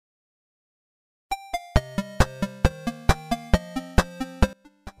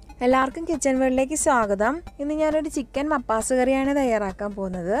എല്ലാവർക്കും കിച്ചൺ വേൾഡിലേക്ക് സ്വാഗതം. ഇന്ന് ഞാനൊരു ചിക്കൻ മപ്പാസ് കറിയാണ് തയ്യാറാക്കാൻ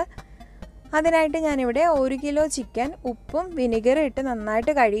പോകുന്നത്. അതിനായിട്ട് ഞാനിവിടെ 1 കിലോ ചിക്കൻ ഉപ്പും വിനെഗറും ഇട്ട്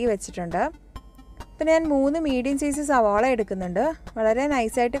നന്നായിട്ട് കഴുകി വെച്ചിട്ടുണ്ട്. പിന്നെ ഞാൻ 3 മീഡിയം സൈസ് സവാള എടുക്കുന്നുണ്ട്. വളരെ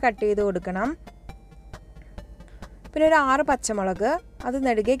നൈസായിട്ട് കട്ട് ചെയ്ത് കൊടുക്കണം. പിന്നെ ഒരു 6 പച്ചമുളക് അത്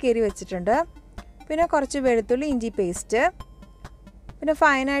നെടുകെ കീറി വെച്ചിട്ടുണ്ട്. പിന്നെ കുറച്ച് വെളുത്തുള്ളി ഇഞ്ചി പേസ്റ്റ്, പിന്നെ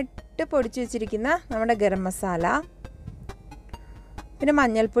ഫൈനായിട്ട് പൊടിച്ച് വെച്ചിരിക്കുന്ന നമ്മുടെ ഗരം മസാല, പിന്നെ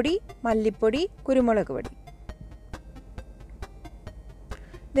മഞ്ഞൾപ്പൊടി, മല്ലിപ്പൊടി, കുരുമുളക് പൊടി.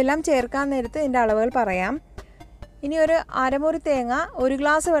 ഇതെല്ലാം ചേർക്കാൻ നേരത്ത് ഇതിൻ്റെ അളവുകൾ പറയാം. ഇനി ഒരു അരമുറി തേങ്ങ 1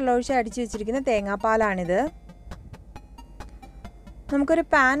 ഗ്ലാസ് വെള്ളമൊഴിച്ച് അടിച്ച് വെച്ചിരിക്കുന്ന തേങ്ങാപ്പാലാണിത്. നമുക്കൊരു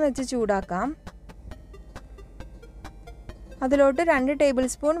പാൻ വെച്ച് ചൂടാക്കാം. അതിലോട്ട് 2 ടേബിൾ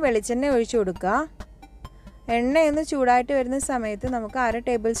സ്പൂൺ വെളിച്ചെണ്ണ ഒഴിച്ചു കൊടുക്കുക. എണ്ണയൊന്ന് ചൂടായിട്ട് വരുന്ന സമയത്ത് നമുക്ക് 1/2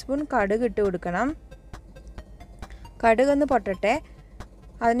 ടേബിൾ സ്പൂൺ കടുക് ഇട്ട് കൊടുക്കണം. കടുകൊന്ന് പൊട്ടട്ടെ.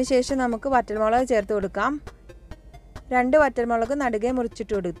 അതിനുശേഷം നമുക്ക് വറ്റൽമുളക് ചേർത്ത് കൊടുക്കാം. 2 വറ്റൽമുളക് നടുകെ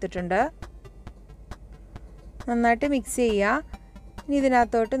മുറിച്ചിട്ട് കൊടുത്തിട്ടുണ്ട്. നന്നായിട്ട് മിക്സ് ചെയ്യുക. ഇനി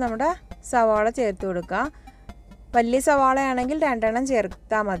ഇതിനകത്തോട്ട് നമ്മുടെ സവാള ചേർത്ത് കൊടുക്കുക. വലിയ സവാളയാണെങ്കിൽ 2 എണ്ണം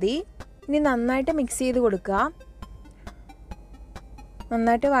ചേർത്താൽ മതി. ഇനി നന്നായിട്ട് മിക്സ് ചെയ്ത് കൊടുക്കുക.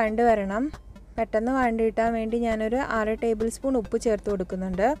 നന്നായിട്ട് വഴണ്ട് വരണം. പെട്ടെന്ന് വഴണ്ട് കിട്ടാൻ വേണ്ടി ഞാനൊരു 1/2 ടേബിൾ സ്പൂൺ ഉപ്പ് ചേർത്ത്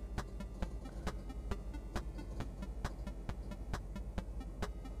കൊടുക്കുന്നുണ്ട്.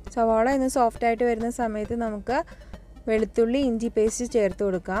 സവാള ഇന്ന് സോഫ്റ്റായിട്ട് വരുന്ന സമയത്ത് നമുക്ക് വെളുത്തുള്ളി ഇഞ്ചി പേസ്റ്റ് ചേർത്ത്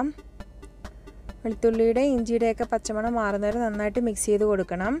കൊടുക്കാം. വെളുത്തുള്ളിയുടെ ഇഞ്ചിയുടെയൊക്കെ പച്ചമണം മാറുന്നവരെ നന്നായിട്ട് മിക്സ് ചെയ്ത്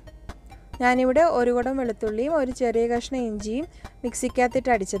കൊടുക്കണം. ഞാനിവിടെ 1 കുടം വെളുത്തുള്ളിയും ഒരു ചെറിയ കഷ്ണം ഇഞ്ചിയും മിക്സിക്കകത്തിട്ട്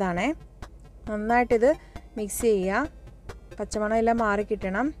അടിച്ചതാണേ. നന്നായിട്ടിത് മിക്സ് ചെയ്യുക. പച്ചമണം എല്ലാം മാറി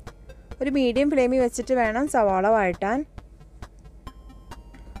കിട്ടണം. ഒരു മീഡിയം ഫ്ലെയിമിൽ വെച്ചിട്ട് വേണം സവാള വഴറ്റാൻ.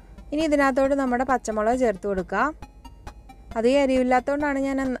 ഇനി ഇതിനകത്തോട്ട് നമ്മുടെ പച്ചമുളക് ചേർത്ത് കൊടുക്കുക. അധികം എരിവില്ലാത്തതുകൊണ്ടാണ്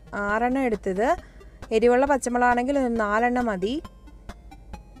ഞാൻ 6 എണ്ണം എടുത്തത്. എരിവുള്ള പച്ചമുളകാണെങ്കിൽ 4 എണ്ണം മതി.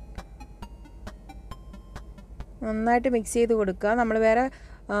 നന്നായിട്ട് മിക്സ് ചെയ്ത് കൊടുക്കുക. നമ്മൾ വേറെ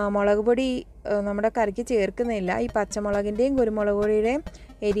മുളക് പൊടി നമ്മുടെ കറിക്ക് ചേർക്കുന്നില്ല. ഈ പച്ചമുളകിൻ്റെയും കുരുമുളക് പൊടിയുടെയും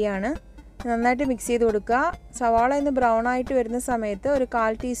എരിയാണ്. നന്നായിട്ട് മിക്സ് ചെയ്ത് കൊടുക്കുക. സവാള ഇന്ന് ബ്രൗൺ ആയിട്ട് വരുന്ന സമയത്ത് ഒരു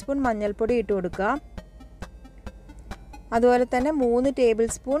 1/4 ടീസ്പൂൺ മഞ്ഞൾപ്പൊടി ഇട്ട് കൊടുക്കുക. അതുപോലെ തന്നെ 3 ടേബിൾ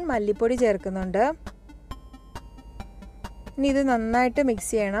സ്പൂൺ മല്ലിപ്പൊടി ചേർക്കുന്നുണ്ട്. ഇനി ഇത് നന്നായിട്ട് മിക്സ്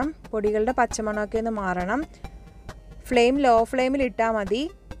ചെയ്യണം. പൊടികളുടെ പച്ചമണമൊക്കെ ഒന്ന് മാറണം. ഫ്ലെയിം ലോ ഫ്ലെയിമിൽ ഇട്ടാൽ മതി,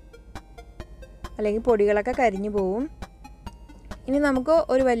 അല്ലെങ്കിൽ പൊടികളൊക്കെ കരിഞ്ഞു പോവും. ഇനി നമുക്ക്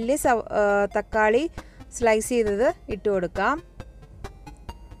ഒരു വലിയ തക്കാളി സ്ലൈസ് ചെയ്തത് ഇട്ട് കൊടുക്കാം.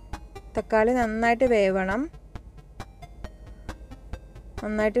 തക്കാളി നന്നായിട്ട് വേവണം.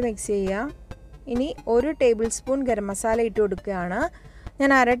 നന്നായിട്ട് മിക്സ് ചെയ്യുക. ഇനി 1 ടേബിൾ സ്പൂൺ ഗരം മസാല ഇട്ട് കൊടുക്കുകയാണ്. ഞാൻ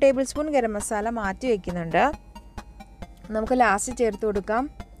 1/2 ടേബിൾ സ്പൂൺ ഗരം മസാല മാറ്റി വയ്ക്കുന്നുണ്ട്. നമുക്ക് ലാസ്റ്റ് ചേർത്ത് കൊടുക്കാം.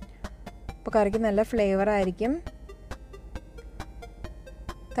 അപ്പോൾ കറിക്ക് നല്ല ഫ്ലേവർ ആയിരിക്കും.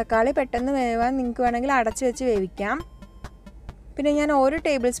 തക്കാളി പെട്ടെന്ന് വേവാൻ നിങ്ങൾക്ക് വേണമെങ്കിൽ അടച്ച് വെച്ച് വേവിക്കാം. പിന്നെ ഞാൻ 1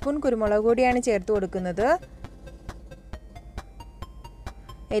 ടേബിൾ സ്പൂൺ കുരുമുളക് പൊടിയാണ് ചേർത്ത് കൊടുക്കുന്നത്.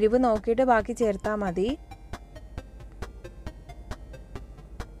 എരിവ് നോക്കിയിട്ട് ബാക്കി ചേർത്താൽ മതി.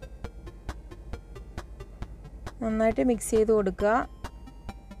 നന്നായിട്ട് മിക്സ് ചെയ്ത് കൊടുക്കുക.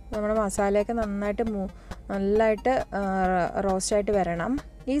 നമ്മുടെ മസാലയൊക്കെ നല്ലതായിട്ട് റോസ്റ്റായിട്ട് വരണം.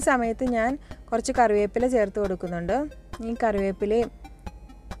 ഈ സമയത്ത് ഞാൻ കുറച്ച് കറിവേപ്പില ചേർത്ത് കൊടുക്കുന്നുണ്ട്. ഈ കറിവേപ്പിലയും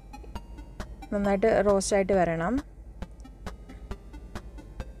നന്നായിട്ട് റോസ്റ്റായിട്ട് വരണം.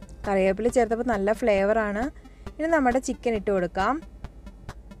 കറിവേപ്പില ചേർത്തപ്പോൾ നല്ല ഫ്ലേവറാണ്. ഇനി നമ്മുടെ ചിക്കൻ ഇട്ട് കൊടുക്കാം.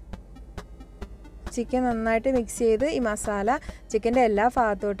 ചിക്കൻ നന്നായിട്ട് മിക്സ് ചെയ്ത് ഈ മസാല ചിക്കൻ്റെ എല്ലാ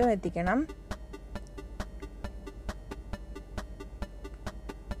ഭാഗത്തോട്ടും എത്തിക്കണം.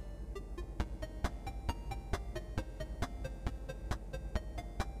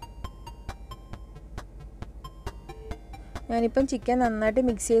 ഞാനിപ്പം ചിക്കൻ നന്നായിട്ട്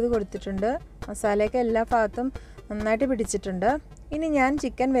മിക്സ് ചെയ്ത് കൊടുത്തിട്ടുണ്ട്. മസാലയൊക്കെ എല്ലാ ഭാഗത്തും നന്നായിട്ട് പിടിച്ചിട്ടുണ്ട്. ഇനി ഞാൻ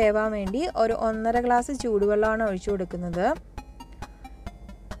ചിക്കൻ വേവാൻ വേണ്ടി ഒരു 1.5 ഗ്ലാസ് ചൂടുവെള്ളമാണ് ഒഴിച്ചു കൊടുക്കുന്നത്.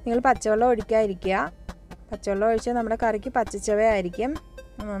 നിങ്ങൾ പച്ചവെള്ളം ഒഴിക്കാതിരിക്കുക. പച്ചവെള്ളം ഒഴിച്ചാൽ നമ്മുടെ കറിക്ക് പച്ചച്ചവയായിരിക്കും.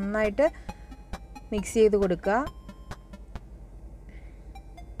 നന്നായിട്ട് മിക്സ് ചെയ്ത് കൊടുക്കുക.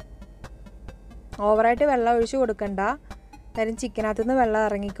 ഓവറായിട്ട് വെള്ളം ഒഴിച്ച് കൊടുക്കണ്ട, കാര്യം ചിക്കനകത്തു നിന്ന് വെള്ളം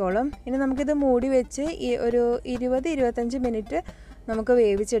ഇറങ്ങിക്കോളും. ഇനി നമുക്കിത് മൂടി വെച്ച് ഒരു 20-25 മിനിറ്റ് നമുക്ക്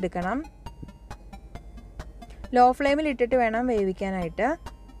വേവിച്ചെടുക്കണം. ലോ ഫ്ലെയിമിൽ ഇട്ടിട്ട് വേണം വേവിക്കാനായിട്ട്.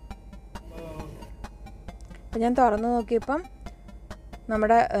 അപ്പോൾ ഞാൻ തുറന്ന് നോക്കിയപ്പം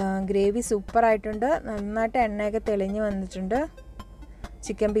നമ്മുടെ ഗ്രേവി സൂപ്പറായിട്ടുണ്ട്. നന്നായിട്ട് എണ്ണയൊക്കെ തെളിഞ്ഞ് വന്നിട്ടുണ്ട്.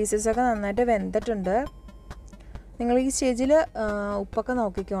 ചിക്കൻ പീസസൊക്കെ നന്നായിട്ട് വെന്തിട്ടുണ്ട്. നിങ്ങൾ ഈ സ്റ്റേജിൽ ഉപ്പൊക്കെ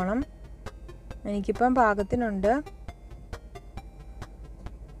നോക്കിക്കോണം. എനിക്കിപ്പം പാകത്തിനുണ്ട്.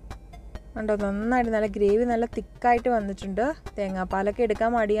 കണ്ടോ, നന്നായിട്ട് നല്ല ഗ്രേവി നല്ല തിക്കായിട്ട് വന്നിട്ടുണ്ട്. തേങ്ങാപ്പാലൊക്കെ എടുക്കാൻ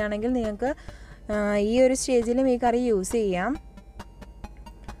മടിയാണെങ്കിൽ നിങ്ങൾക്ക് ഈ ഒരു സ്റ്റേജിലും ഈ കറി യൂസ് ചെയ്യാം.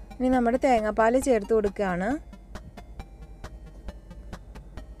 ഇനി നമ്മുടെ തേങ്ങാപ്പാൽ ചേർത്ത് കൊടുക്കുകയാണ്.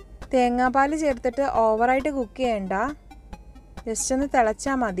 തേങ്ങാപ്പാൽ ചേർത്തിട്ട് ഓവറായിട്ട് കുക്ക് ചെയ്യണ്ട, ജസ്റ്റ് ഒന്ന്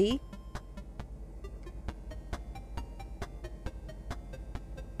തിളച്ചാൽ മതി.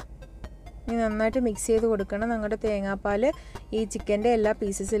 ഇനി നന്നായിട്ട് മിക്സ് ചെയ്ത് കൊടുക്കണം. നമ്മുടെ തേങ്ങാപ്പാൽ ഈ ചിക്കൻ്റെ എല്ലാ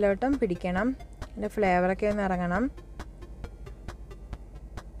പീസസിലോട്ടും പിടിക്കണം, അതിൻ്റെ ഫ്ലേവറൊക്കെ ഒന്ന് ഇറങ്ങണം.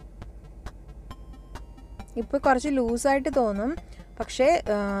 ഇപ്പോൾ കുറച്ച് ലൂസായിട്ട് തോന്നും, പക്ഷേ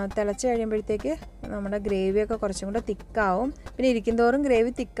തിളച്ച് കഴിയുമ്പോഴത്തേക്ക് നമ്മുടെ ഗ്രേവിയൊക്കെ കുറച്ചും കൂടെ തിക്കാവും. പിന്നെ ഇരിക്കുന്തോറും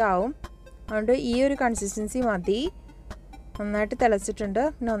ഗ്രേവി തിക്കാവും. അതുകൊണ്ട് ഈ ഒരു കൺസിസ്റ്റൻസി മതി. നന്നായിട്ട് തിളച്ചിട്ടുണ്ട്.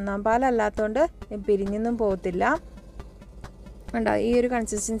 പിന്നെ ഒന്നാം പാലല്ലാത്തതുകൊണ്ട് പിരിഞ്ഞൊന്നും പോകത്തില്ല. കണ്ടോ, ഈ ഒരു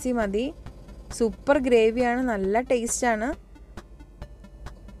കൺസിസ്റ്റൻസി മതി. സൂപ്പർ ഗ്രേവിയാണ്, നല്ല ടേസ്റ്റാണ്.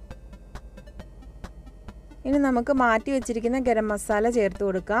 ഇനി നമുക്ക് മാറ്റി വെച്ചിരിക്കുന്ന ഗരം മസാല ചേർത്ത്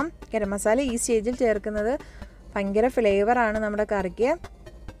കൊടുക്കാം. ഗരം മസാല ഈ സ്റ്റേജിൽ ചേർക്കുന്നത് ഭയങ്കര ഫ്ലേവറാണ് നമ്മുടെ കറിക്ക്.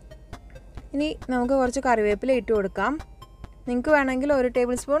 ഇനി നമുക്ക് കുറച്ച് കറിവേപ്പില ഇട്ട് കൊടുക്കാം. നിങ്ങൾക്ക് വേണമെങ്കിൽ 1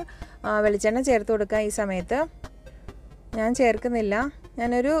 ടേബിൾ സ്പൂൺ വെളിച്ചെണ്ണ ചേർത്ത് കൊടുക്കാം. ഈ സമയത്ത് ഞാൻ ചേർക്കുന്നില്ല.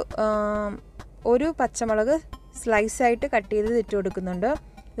 ഞാനൊരു പച്ചമുളക് സ്ലൈസായിട്ട് കട്ട് ചെയ്ത് ഇട്ട് കൊടുക്കുന്നുണ്ട്.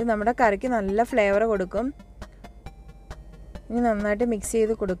 ഇത് നമ്മുടെ കറിക്ക് നല്ല ഫ്ലേവർ കൊടുക്കും. ഇനി നന്നായിട്ട് മിക്സ്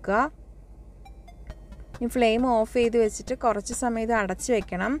ചെയ്ത് കൊടുക്കുക. ഈ ഫ്ലെയിം ഓഫ് ചെയ്ത് വെച്ചിട്ട് കുറച്ച് സമയം ഇത് അടച്ച്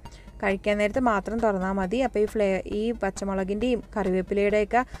വെക്കണം. കഴിക്കാൻ നേരത്ത് മാത്രം തുറന്നാൽ മതി. അപ്പോൾ ഈ പച്ചമുളകിൻ്റെയും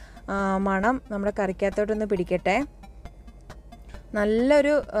കറിവേപ്പിലയുടെയൊക്കെ മണം നമ്മുടെ കറിക്കകത്തോട്ടൊന്ന് പിടിക്കട്ടെ.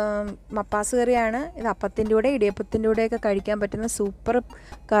 നല്ലൊരു മപ്പാസ് കറിയാണ് ഇത്. അപ്പത്തിൻ്റെ കൂടെ ഇടിയപ്പത്തിൻ്റെ കൂടെയൊക്കെ കഴിക്കാൻ പറ്റുന്ന സൂപ്പർ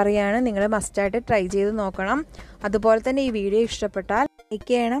കറിയാണ്. നിങ്ങൾ മസ്റ്റായിട്ട് ട്രൈ ചെയ്ത് നോക്കണം. അതുപോലെ തന്നെ ഈ വീഡിയോ ഇഷ്ടപ്പെട്ടാൽ ലൈക്ക്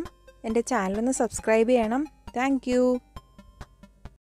ചെയ്യണം, എൻ്റെ ചാനലൊന്ന് സബ്സ്ക്രൈബ് ചെയ്യണം. താങ്ക്